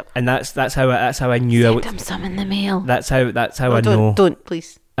of ketchup. And that's how I knew. Send him some in the mail. That's how I know. Don't,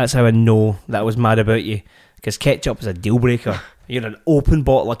 please. That's how I know that I was mad about you. Because ketchup is a deal breaker. You're an open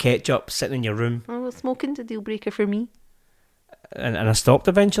bottle of ketchup sitting in your room. Oh, well, smoking's a deal breaker for me. And I stopped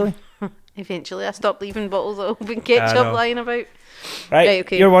eventually. Eventually, I stopped leaving bottles of open ketchup lying about. Right,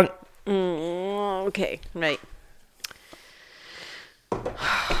 okay. Your one. Okay, right.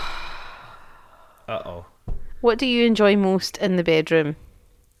 Uh-oh. What do you enjoy most in the bedroom?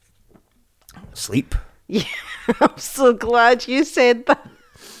 Sleep. Yeah, I'm so glad you said that.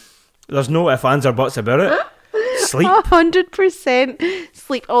 There's no ifs, ands, or buts about it. Sleep. 100%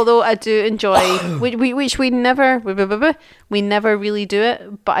 sleep. Although I do enjoy, which we never really do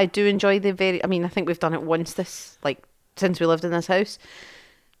it, but I do enjoy I mean, I think we've done it once since we lived in this house.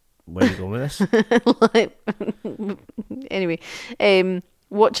 Where are you going with this? Anyway,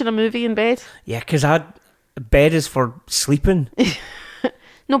 watching a movie in bed. Yeah, because bed is for sleeping.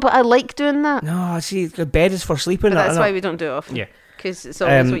 No, but I like doing that. No, I see. Bed is for sleeping. But that's why we don't do it often. Yeah. Because it's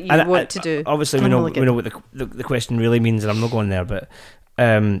always what you want to do. Obviously, we know what the question really means, and I'm not going there, but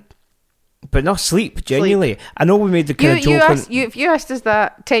not sleep, genuinely. Sleep. I know we made the kind of joke. If you asked us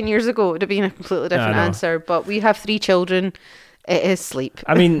that 10 years ago, it would have been a completely different answer, but we have 3 children. It is sleep.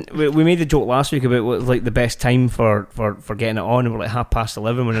 I mean, we made the joke last week about what was like the best time for getting it on, and we're like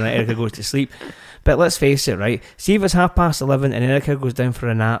 11:30 when Erica goes to sleep. But let's face it, right? See if it's 11:30 and Erica goes down for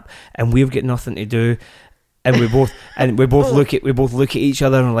a nap, and we've got nothing to do, and we both look at each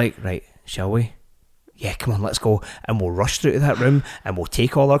other and we're like, right, shall we? Yeah, come on, let's go. And we'll rush through to that room, and we'll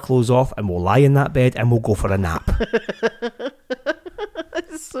take all our clothes off, and we'll lie in that bed, and we'll go for a nap.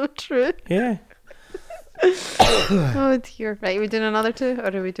 That's so true. Yeah. Oh dear. Right, are we doing another 2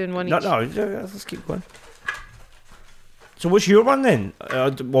 or are we doing one each? No, let's keep going. So what's your one then?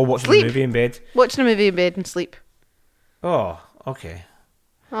 Watching sleep. A movie in bed. Watching a movie in bed and sleep. Oh, okay.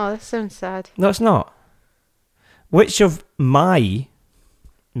 Oh, that sounds sad. No, it's not. Which of me,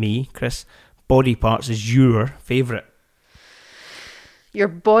 Chris, body parts is your favourite? Your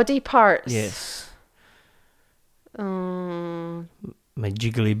body parts? Yes. My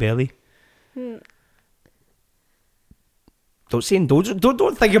jiggly belly. Don't say no.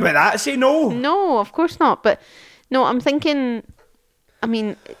 Don't think about that. Say no. No, of course not. But no, I'm thinking. I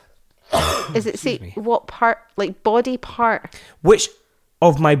mean, is it say what part? Like body part. Which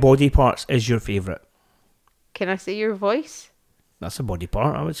of my body parts is your favourite? Can I say your voice? That's a body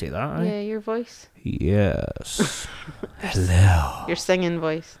part. I would say that. Yeah, your voice. Yes. Hello. Your singing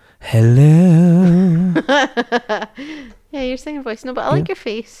voice. Hello. Yeah, your singing voice. No, but I like your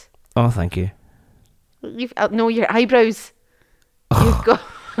face. Oh, thank you. No, your eyebrows. You've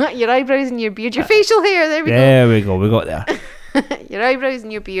got your eyebrows and your beard, your facial hair. There we go. There we go. We got there. Your eyebrows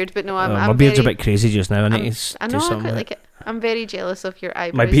and your beard, but no, my beard's a bit crazy just now. I need to I do something. I quite like it. I'm very jealous of your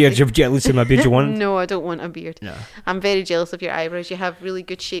eyebrows. My beard, you're jealous of my beard. You want? No, I don't want a beard. No. I'm very jealous of your eyebrows. You have really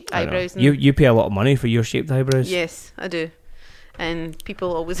good shaped eyebrows. You pay a lot of money for your shaped eyebrows. Yes, I do. And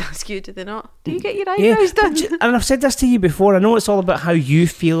people always ask you, do they not? Do you get your eyebrows done? And I've said this to you before. I know it's all about how you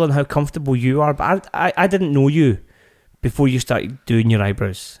feel and how comfortable you are, but I didn't know you before you started doing your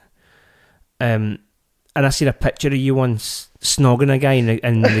eyebrows. And I seen a picture of you once snogging a guy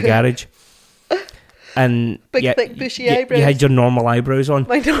in the garage. And big, thick, bushy eyebrows. You had your normal eyebrows on.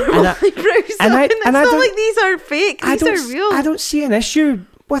 My normal eyebrows on. It's not like these are fake. These are real. I don't see an issue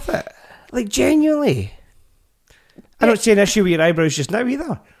with it. Like, genuinely. I don't see an issue with your eyebrows just now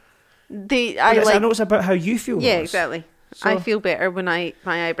either. I know it's about how you feel. Yeah, exactly. So. I feel better when my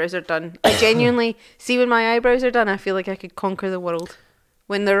eyebrows are done. I genuinely see when my eyebrows are done, I feel like I could conquer the world.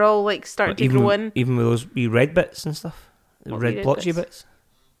 When they're all like starting to grow in. Even with those wee red bits and stuff? Red blotchy bits?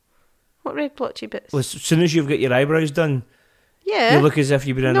 What red blotchy bits? Well, as soon as you've got your eyebrows done, yeah, you look as if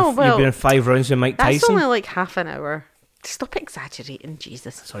you've been in 5 rounds with Mike Tyson. That's only like half an hour. Stop exaggerating,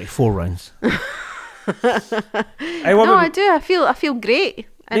 Jesus. Sorry, 4 rounds. I do. I feel great,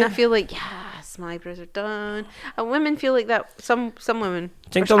 and I feel like yes, my eyebrows are done. And women feel like that. Some women.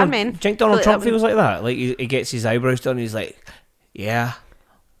 Do you think Donald Trump feels like that? Like he gets his eyebrows done. And he's like, yeah,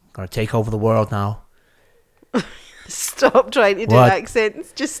 I'm gonna take over the world now. Stop trying to do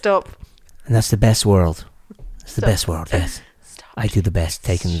accents. Just stop. And that's the best world. It's the best world. Yes. Stop. I do the best,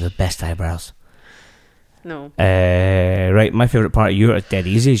 taking the best eyebrows. No. Right, my favourite part of you are dead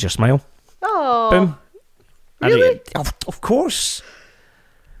easy is your smile. Oh. Boom. Really? Of course.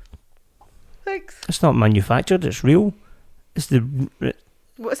 Thanks. It's not manufactured, it's real. It's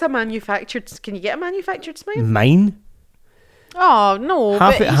What's a manufactured... Can you get a manufactured smile? Mine. Oh, no.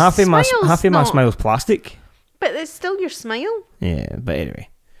 Half of my smile's plastic. But it's still your smile. Yeah, but anyway.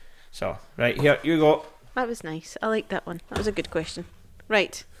 So, right, here, you go. That was nice. I like that one. That was a good question.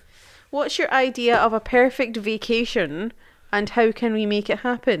 Right. What's your idea of a perfect vacation and how can we make it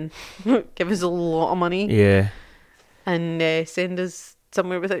happen? Give us a lot of money. Yeah. And send us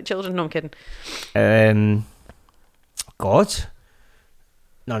somewhere without children. No, I'm kidding. God.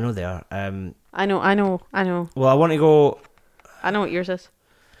 No, they are. I know. Well, I want to go... I know what yours is.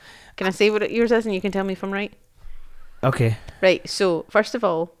 Can I say what yours is and you can tell me if I'm right? Okay. Right, so first of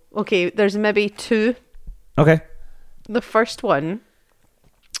all, okay, there's maybe two. Okay. The first one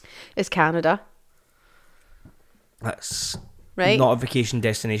is Canada. That's right. Not a vacation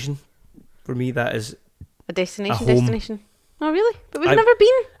destination. For me, that is a destination. Oh, really? But we've never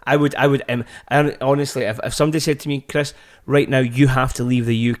been. I would. Honestly, if somebody said to me, Chris, right now you have to leave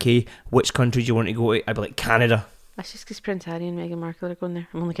the UK, which country do you want to go to? I'd be like, Canada. That's just because Prince Harry and Meghan Markle are going there.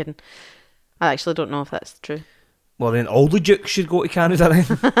 I'm only kidding. I actually don't know if that's true. Well, then all the dukes should go to Canada then.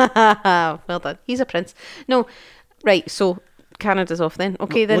 Well done. He's a prince. No, right. So Canada's off then.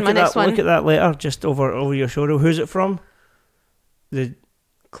 Okay, then my next one. Look at that letter just over your shoulder. Who's it from? The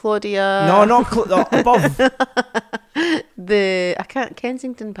Claudia. No, not above.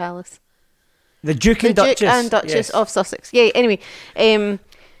 Kensington Palace. The Duke and Duchess of Sussex. Yeah. Anyway,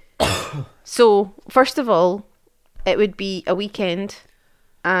 so first of all, it would be a weekend,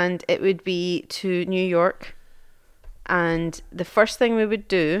 and it would be to New York, and the first thing we would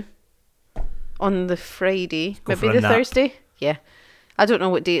do on the Friday, maybe the Thursday. Yeah, I don't know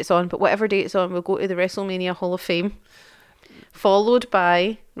what day it's on, but whatever day it's on, we'll go to the WrestleMania Hall of Fame, followed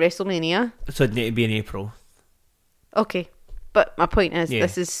by WrestleMania. So it'd need to be in April. Okay, but my point is,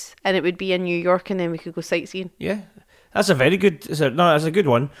 this is, and it would be in New York, and then we could go sightseeing. Yeah, that's a very good. That's a good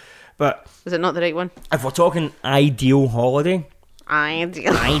one, but is it not the right one? If we're talking ideal holiday,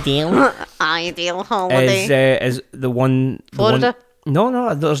 ideal holiday is the one Florida.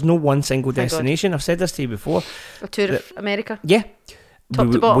 No, there's no one single destination. I've said this to you before. A tour of America. Yeah. Top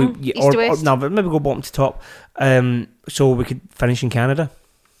to bottom, east to west. No, but maybe go bottom to top. So we could finish in Canada.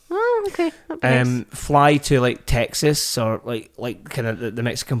 Oh, okay. Nice. Fly to like Texas or like kind of the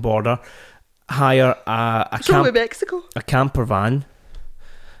Mexican border. Hire a camper van,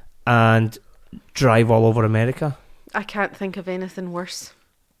 and drive all over America. I can't think of anything worse.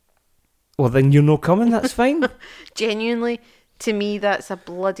 Well, then you're not coming. That's fine. Genuinely, to me, that's a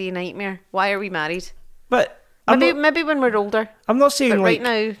bloody nightmare. Why are we married? But maybe when we're older. I'm not saying but right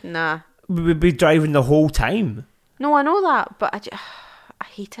now, nah. We'd be driving the whole time. No, I know that, but I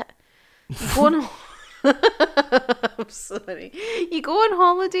hate it. You go on. I'm sorry. You go on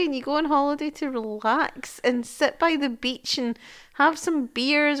holiday and you go on holiday to relax and sit by the beach and have some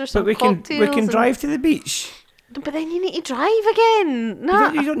beers or some cocktails. We can drive to the beach. But then you need to drive again.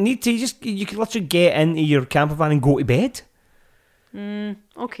 Nah. You don't need to. You can literally get into your camper van and go to bed.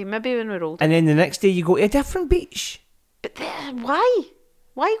 Okay, maybe when we're older. And then the next day you go to a different beach. But then, why?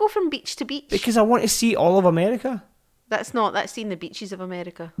 Why go from beach to beach? Because I want to see all of America. That's seeing the beaches of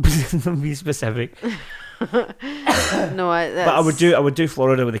America. Be specific. No, but I would do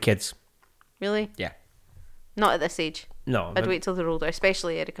Florida with the kids. Really? Yeah. Not at this age. No. I'd wait till they're older,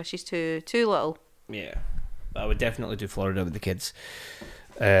 especially Erica. She's too little. Yeah. But I would definitely do Florida with the kids.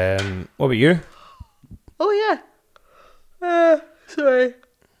 What about you? Oh yeah. Sorry.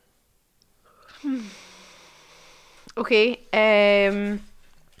 Okay.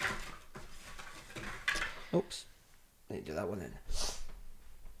 Oops. Let me do that one then.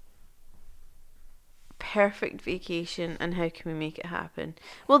 Perfect vacation, and how can we make it happen?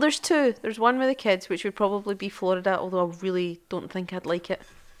 Well, there's two. There's one with the kids, which would probably be Florida, although I really don't think I'd like it.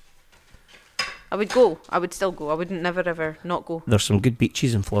 I would go. I would still go. I would never ever not go. There's some good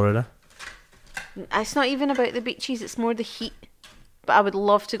beaches in Florida. It's not even about the beaches, it's more the heat. But I would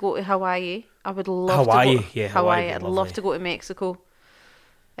love to go to Hawaii. I would love Hawaii, to go yeah, Hawaii. I'd love to go to Mexico.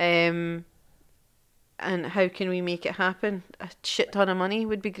 And how can we make it happen? A shit ton of money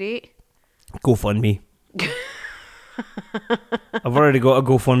would be great. GoFundMe. I've already got a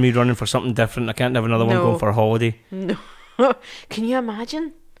GoFundMe running for something different. I can't have another one going for a holiday. No. Can you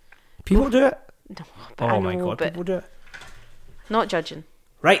imagine? People do it? No. Oh my God, people do it. Not judging.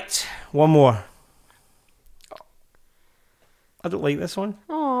 Right, one more. I don't like this one.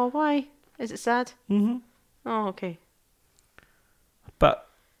 Oh, why? Is it sad? Mm-hmm. Oh, okay. But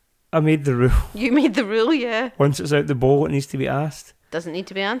I made the rule. You made the rule, yeah. Once it's out the bowl, it needs to be asked. Doesn't need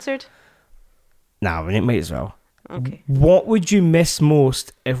to be answered? Nah, it might as well. Okay. What would you miss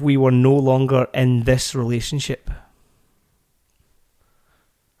most if we were no longer in this relationship?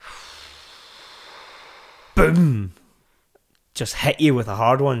 Boom. Just hit you with a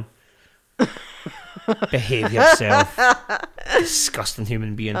hard one. Behave yourself. Disgusting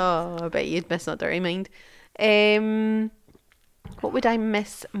human being. Oh, I bet you'd miss that dirty mind. What would I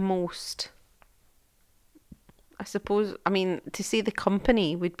miss most? I suppose, to say the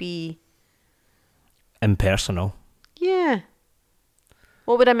company would be... impersonal. Yeah.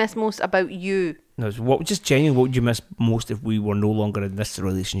 What would I miss most about you? No, just genuinely, what would you miss most if we were no longer in this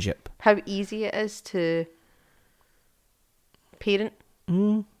relationship? How easy it is to parent.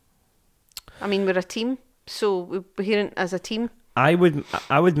 I mean, we're a team, so we're here as a team. I would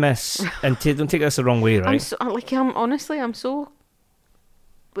miss, and don't take this the wrong way, right? I'm so.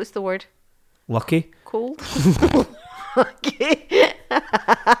 What's the word? Lucky. Cold. Okay.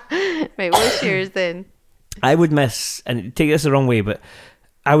 Right, what's yours then? I would miss, and take this the wrong way, but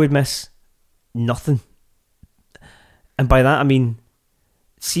I would miss nothing. And by that I mean,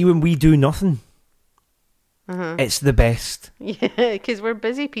 see, when we do nothing, it's the best. Yeah, because we're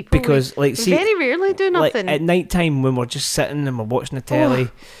busy people. Because we very rarely do nothing. Like, at night time when we're just sitting and we're watching the telly.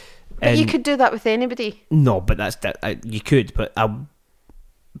 But you could do that with anybody. No, but you could, but I'm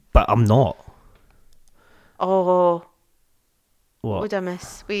not. Oh. What would I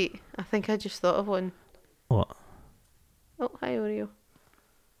miss? Wait, I think I just thought of one. What? Oh, hi Oreo.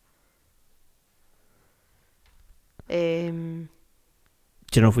 Do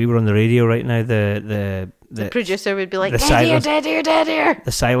you know, if we were on the radio right now, the producer would be like, dead here.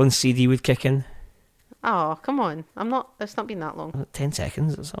 The silence CD would kick in. Oh, come on. It's not been that long. 10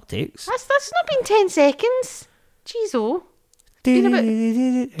 seconds, that's all it takes. That's not been 10 seconds. Jeez, oh. Been about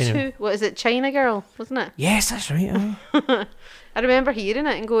two. What is it? China Girl, wasn't it? Yes, that's right. I remember hearing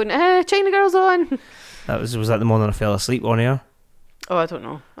it and going, China Girl's on. Was that the morning I fell asleep on air? Oh, I don't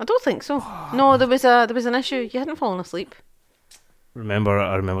know. I don't think so. No, there was an issue. You hadn't fallen asleep. I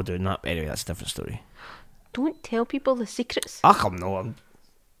remember doing that. Anyway, that's a different story. Don't tell people the secrets. I'm not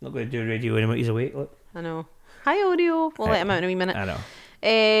going to do radio anymore. He's awake. Look. I know. Hi Oreo. We'll let him out in a wee minute. I know. I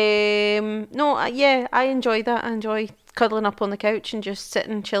enjoy that. I enjoy cuddling up on the couch and just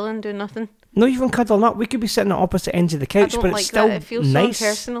sitting, chilling, doing nothing. Not even cuddling up. We could be sitting at opposite ends of the couch, but it's still that. It feels nice. So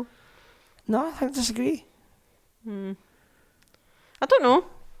impersonal. No, I disagree. I don't know.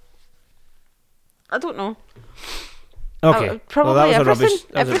 Okay. Probably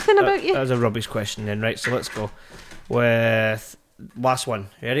everything about you. That was a rubbish question then, right? So let's go with last one.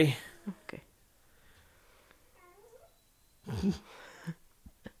 Ready? Okay.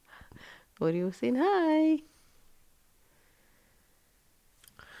 Oreo saying hi.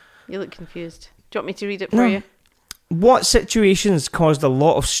 You look confused. Do you want me to read it for you? What situations caused a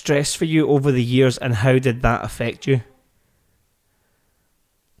lot of stress for you over the years, and how did that affect you?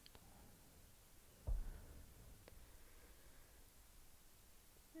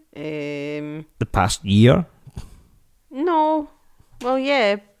 The past year? No. Well,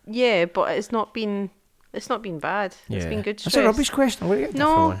 yeah, but it's not been bad. Yeah. It's been good stress. That's a rubbish question.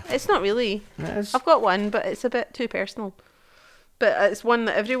 No, it's not really. I've got one, but it's a bit too personal. But it's one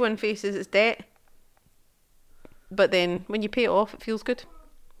that everyone faces. It's debt. But then when you pay it off, it feels good.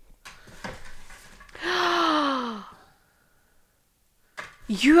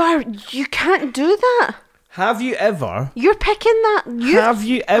 You can't do that. Have you ever? You're picking that. Have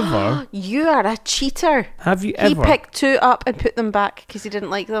you ever? You are a cheater. Have you ever? He picked 2 up and put them back because he didn't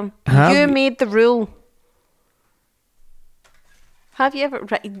like them. You made the rule. Have you ever?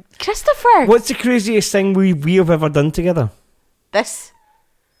 Right, Christopher. What's the craziest thing we have ever done together? This.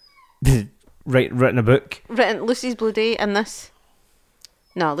 Written a book. Written Lucy's Blue Day and this.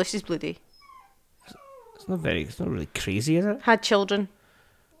 No, Lucy's Blue Day. It's not really crazy, is it? Had children.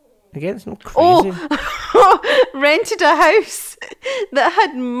 Again, it's not crazy. Rented a house that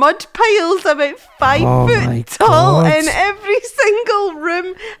had mud piles about 5 foot tall in every single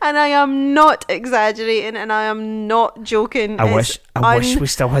room, and I am not exaggerating, and I am not joking. I wish we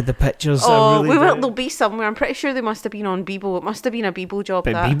still had the pictures. Oh, they'll be somewhere. I'm pretty sure they must have been on Bebo. It must have been a Bebo job.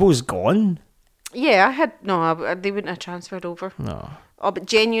 But Bebo's gone. Yeah, they wouldn't have transferred over. No. Oh, but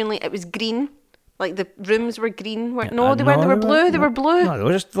genuinely, it was green. Like the rooms were green. They weren't. They were blue. They were blue. No, they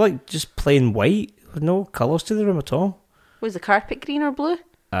were just plain white with no colours to the room at all. Was the carpet green or blue?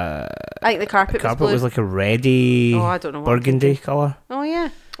 I think the carpet was blue. Was like a reddy, I don't know, burgundy colour. Oh yeah.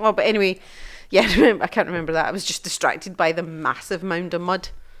 Well, but anyway, yeah. I can't remember that. I was just distracted by the massive mound of mud.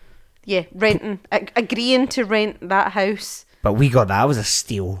 Yeah, agreeing to rent that house. But we got that. It was a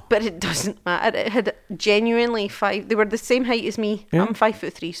steal. But it doesn't matter. It had genuinely 5. They were the same height as me. Yeah. I'm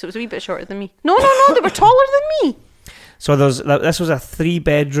 5'3", so it was a wee bit shorter than me. No, they were taller than me. So this was a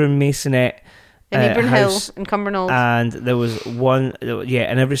 3-bedroom masonette in Ebron Hill in Cumbernauld, and there was one.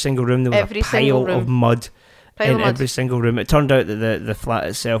 Yeah, in every single room there was a pile of mud. Every single room. It turned out that the flat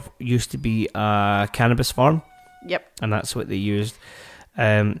itself used to be a cannabis farm. Yep. And that's what they used.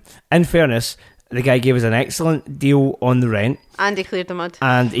 In fairness, the guy gave us an excellent deal on the rent. And he cleared the mud.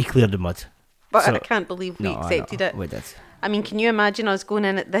 But I can't believe we accepted it. We did. I mean, can you imagine us going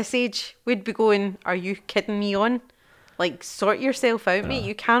in at this age? We'd be going, are you kidding me on? Like, sort yourself out, mate.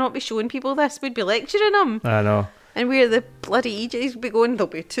 You cannot be showing people this. We'd be lecturing them. I know. And we're the bloody EJs. We'd be going, there'll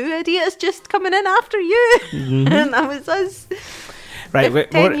be 2 idiots just coming in after you. Mm-hmm. And that was us.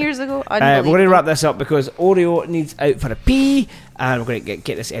 Right, 10 years ago. We're going to wrap this up because Oreo needs out for a pee, and we're going to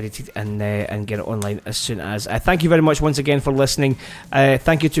get this edited and get it online as soon as. Thank you very much once again for listening.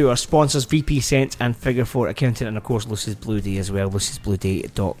 Thank you to our sponsors, VP Cent and Figure 4 Accounting, and of course Lucy's Blue Day as well,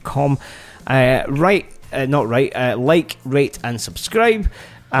 lucysblueday.com. Like, rate and subscribe.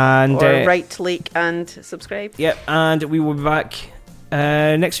 And like and subscribe. Yep, and we will be back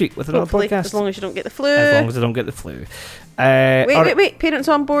next week with another podcast. As long as you don't get the flu. As long as I don't get the flu. Wait. Parents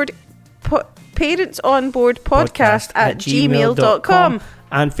on Board podcast at gmail.com.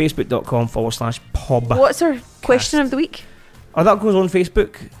 And facebook.com/pub. What's our question of the week? Oh, that goes on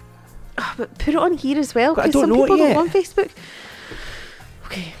Facebook. Oh, but put it on here as well, because some people don't on Facebook.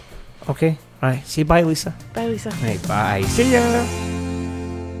 Okay. Right. Say bye, Lisa. Bye, Lisa. Right, bye. See ya.